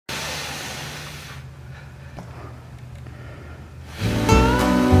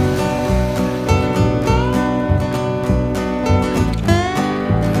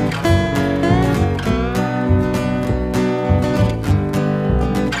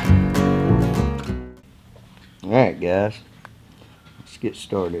Alright guys, let's get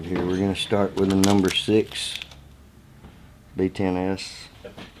started here. We're going to start with a number 6 B10S.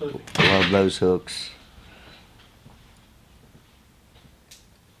 Love those hooks.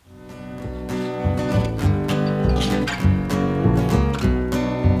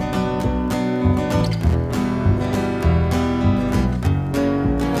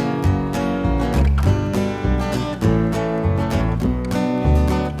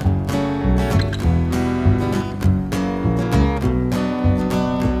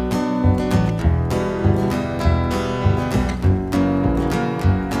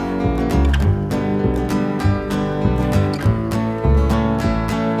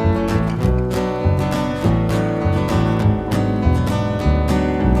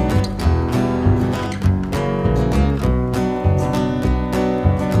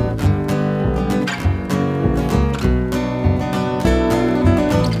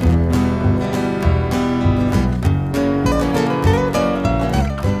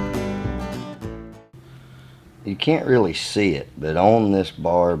 You can't really see it, but on this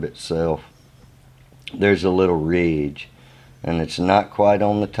barb itself there's a little ridge, and it's not quite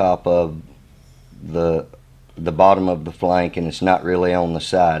on the top of the bottom of the flank, and it's not really on the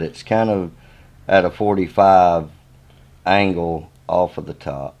side. It's kind of at a 45 angle off of the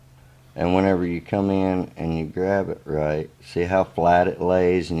top, and whenever you come in and you grab it right, see how flat it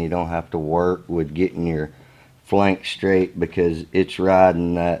lays, and you don't have to work with getting your flank straight because it's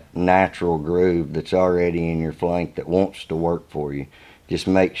riding that natural groove that's already in your flank that wants to work for you. Just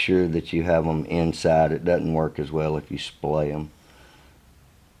make sure that you have them inside. It doesn't work as well if you splay them.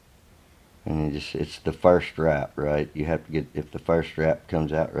 And it's the first wrap, right? You have to get, if the first wrap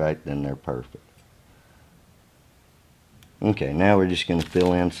comes out right, then they're perfect. Okay, now we're just going to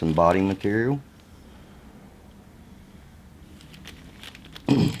fill in some body material.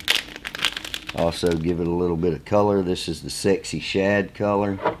 Also give it a little bit of color. This is the Sexy Shad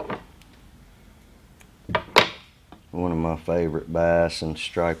color. One of my favorite bass and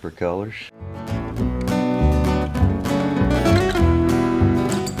striper colors.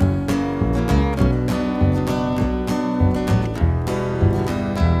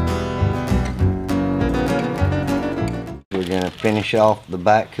 We're going to finish off the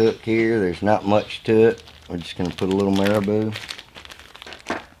back hook here. There's not much to it. We're just going to put a little Marabou.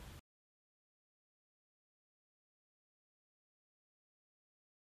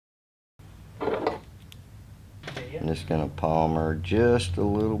 I'm just going to palm her just a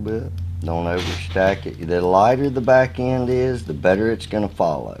little bit. Don't overstack it. The lighter the back end is, the better it's going to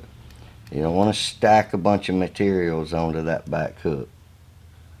follow. You don't want to stack a bunch of materials onto that back hook.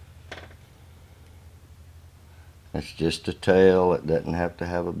 It's just a tail. It doesn't have to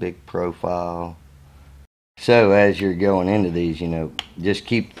have a big profile. So as you're going into these, you know, just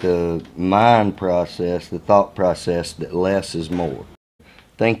keep the mind process, the thought process that less is more.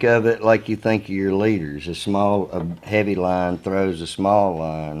 Think of it like you think of your leaders. A heavy line throws a small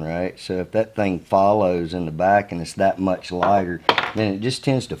line, right? So if that thing follows in the back and it's that much lighter, then it just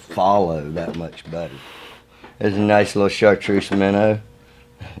tends to follow that much better. There's a nice little chartreuse minnow.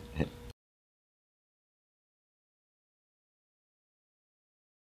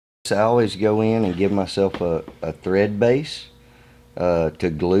 So I always go in and give myself a thread base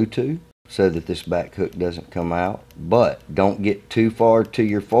to glue to, so that this back hook doesn't come out. But don't get too far to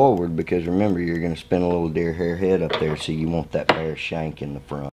your forward, because remember, you're going to spin a little deer hair head up there, so you want that bare shank in the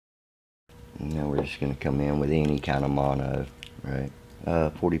front. And now we're just going to come in with any kind of mono, right?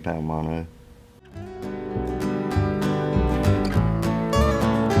 40-pound mono.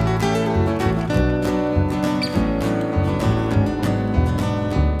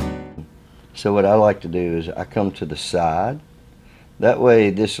 So what I like to do is I come to the side. That way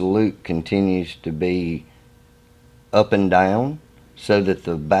this loop continues to be up and down, so that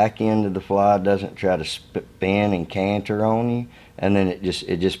the back end of the fly doesn't try to spin and canter on you, and then it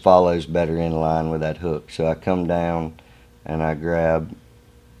just follows better in line with that hook. So I come down and I grab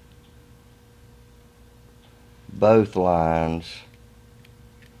both lines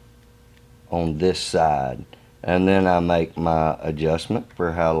on this side, and then I make my adjustment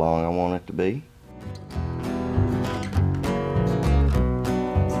for how long I want it to be.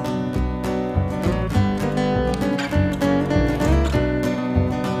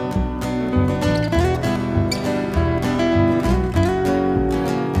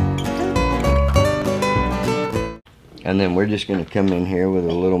 And then we're just going to come in here with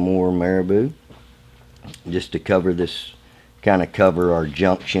a little more Marabou, just to cover this, kind of cover our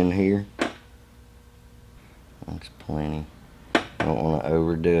junction here. That's plenty. Don't want to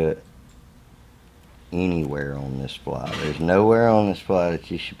overdo it anywhere on this fly. There's nowhere on this fly that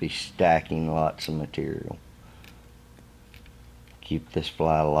you should be stacking lots of material. keep this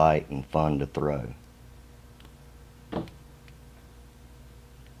fly light and fun to throw.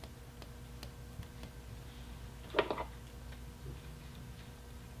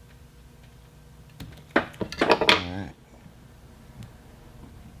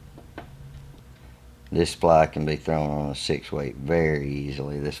 This fly can be thrown on a 6-weight very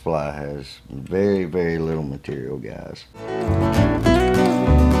easily. This fly has very, very little material, guys.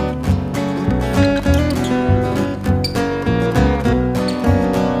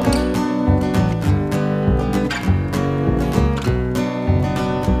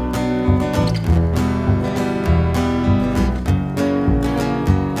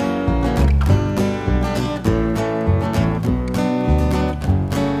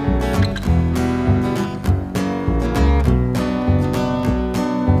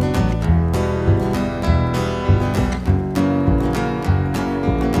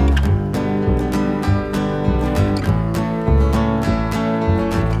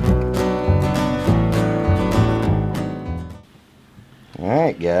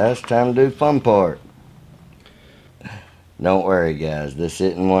 Alright guys, time to do fun part. Don't worry guys, this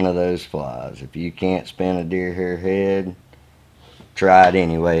isn't one of those flies. If you can't spin a deer hair head, try it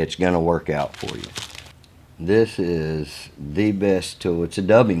anyway, it's going to work out for you. This is the best tool. It's a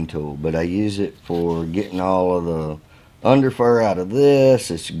dubbing tool, but I use it for getting all of the underfur out of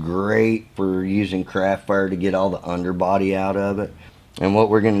this. It's great for using craft fur to get all the underbody out of it. And what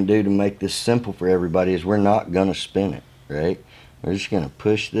we're going to do to make this simple for everybody is we're not going to spin it, right? We're just going to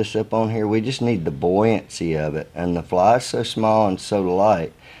push this up on here. We just need the buoyancy of it. And the fly is so small and so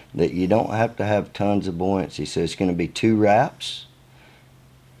light that you don't have to have tons of buoyancy. So it's going to be 2 wraps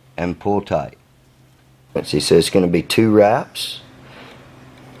and pull tight. So it's going to be 2 wraps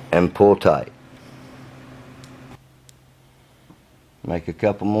and pull tight. Make a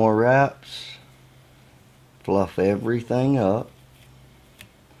couple more wraps. Fluff everything up.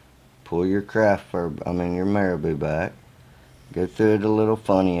 Pull your your Marabou back. Go through it a little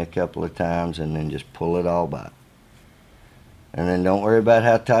funny a couple of times and then just pull it all back. And then don't worry about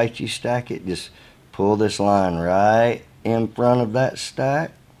how tight you stack it. Just pull this line right in front of that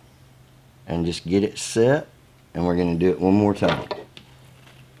stack and just get it set. And we're going to do it one more time.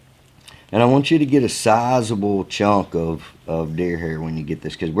 And I want you to get a sizable chunk of deer hair when you get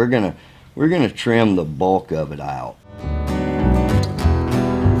this, because we're gonna trim the bulk of it out.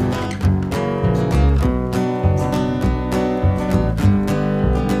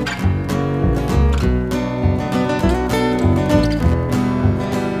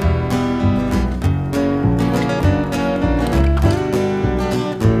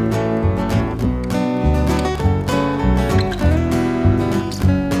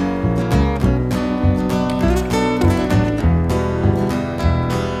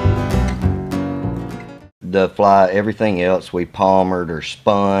 The fly, everything else we palmered or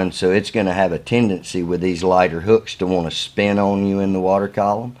spun, so it's going to have a tendency with these lighter hooks to want to spin on you in the water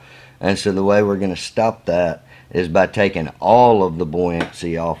column. And so the way we're going to stop that is by taking all of the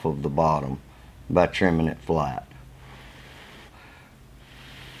buoyancy off of the bottom by trimming it flat.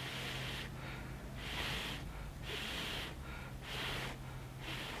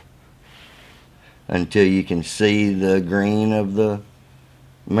 Until you can see the green of the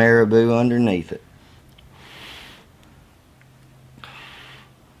Marabou underneath it.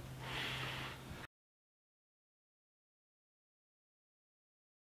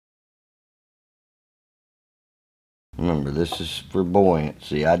 Remember, this is for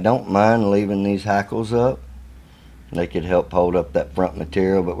buoyancy. I don't mind leaving these hackles up. They could help hold up that front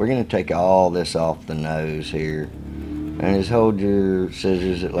material, but we're going to take all this off the nose here. And just hold your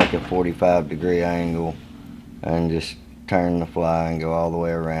scissors at like a 45-degree angle and just turn the fly and go all the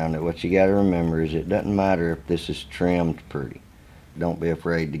way around it. What you got to remember is it doesn't matter if this is trimmed pretty. Don't be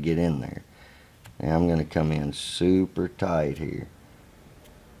afraid to get in there. And I'm going to come in super tight here.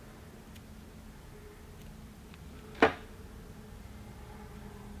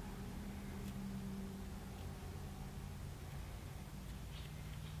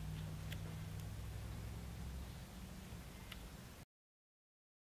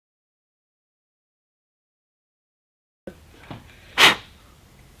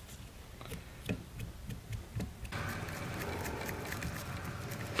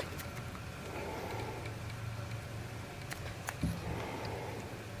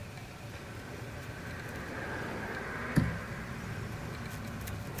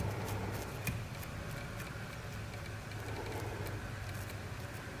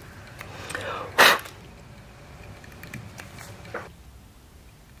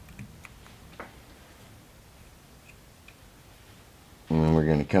 And we're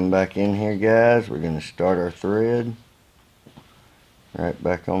going to come back in here, guys. We're going to start our thread. Right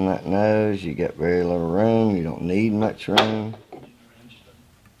back on that nose. You got very little room. You don't need much room.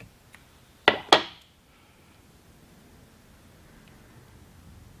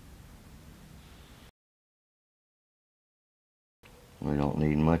 We don't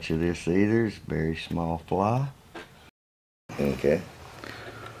need much of this either. It's a very small fly. Okay.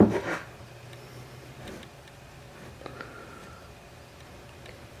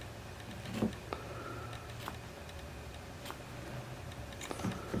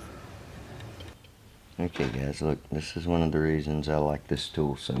 Okay guys, look, this is one of the reasons I like this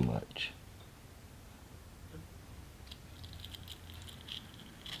tool so much.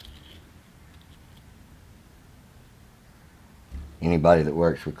 Anybody that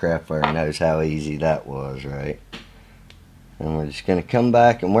works with craft fire knows how easy that was, right? And we're just going to come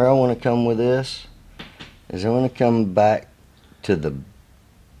back, and where I want to come with this is I want to come back to the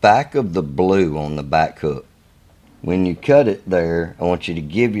back of the blue on the back hook. When you cut it there, I want you to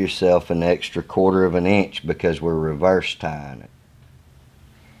give yourself an extra 1/4 of an inch because we're reverse tying it.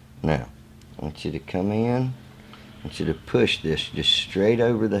 Now, I want you to come in, I want you to push this just straight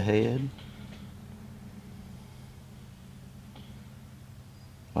over the head.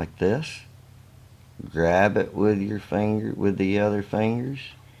 Like this. Grab it with your finger, with the other fingers.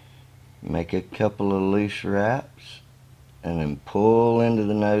 Make a couple of loose wraps, and then pull into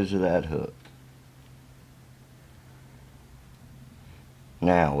the nose of that hook.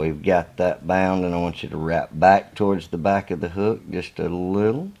 Now we've got that bound, and I want you to wrap back towards the back of the hook just a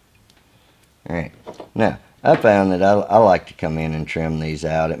little. Alright, now I found that I like to come in and trim these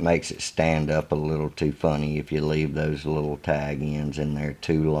out. It makes it stand up a little too funny if you leave those little tag ends in there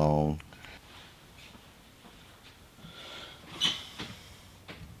too long.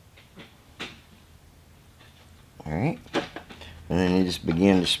 Alright, and then you just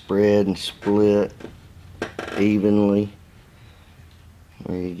begin to spread and split evenly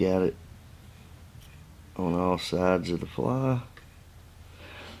where you got it on all sides of the fly.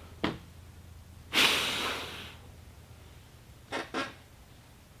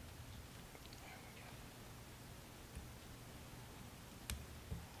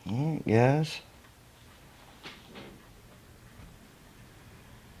 Alright guys.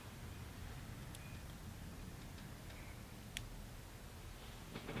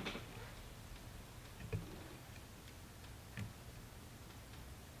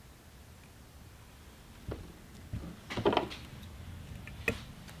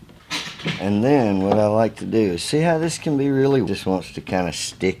 And then what I like to do is, see how this can be really, just wants to kind of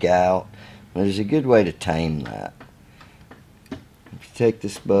stick out. There's a good way to tame that. If you take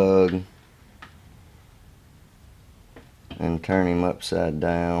this bug and turn him upside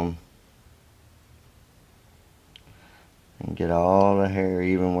down and get all the hair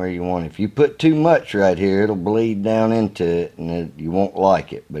even where you want. If you put too much right here, it'll bleed down into it and you won't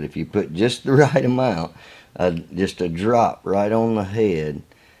like it. But if you put just the right amount, just a drop right on the head,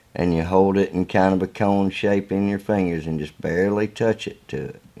 and you hold it in kind of a cone shape in your fingers and just barely touch it to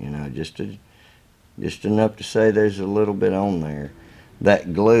it, you know, just enough to say there's a little bit on there.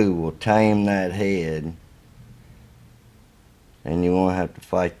 That glue will tame that head, and you won't have to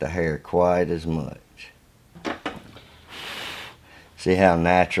fight the hair quite as much. See how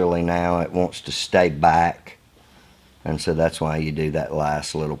naturally now it wants to stay back, and so that's why you do that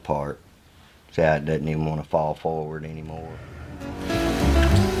last little part. See how it doesn't even want to fall forward anymore.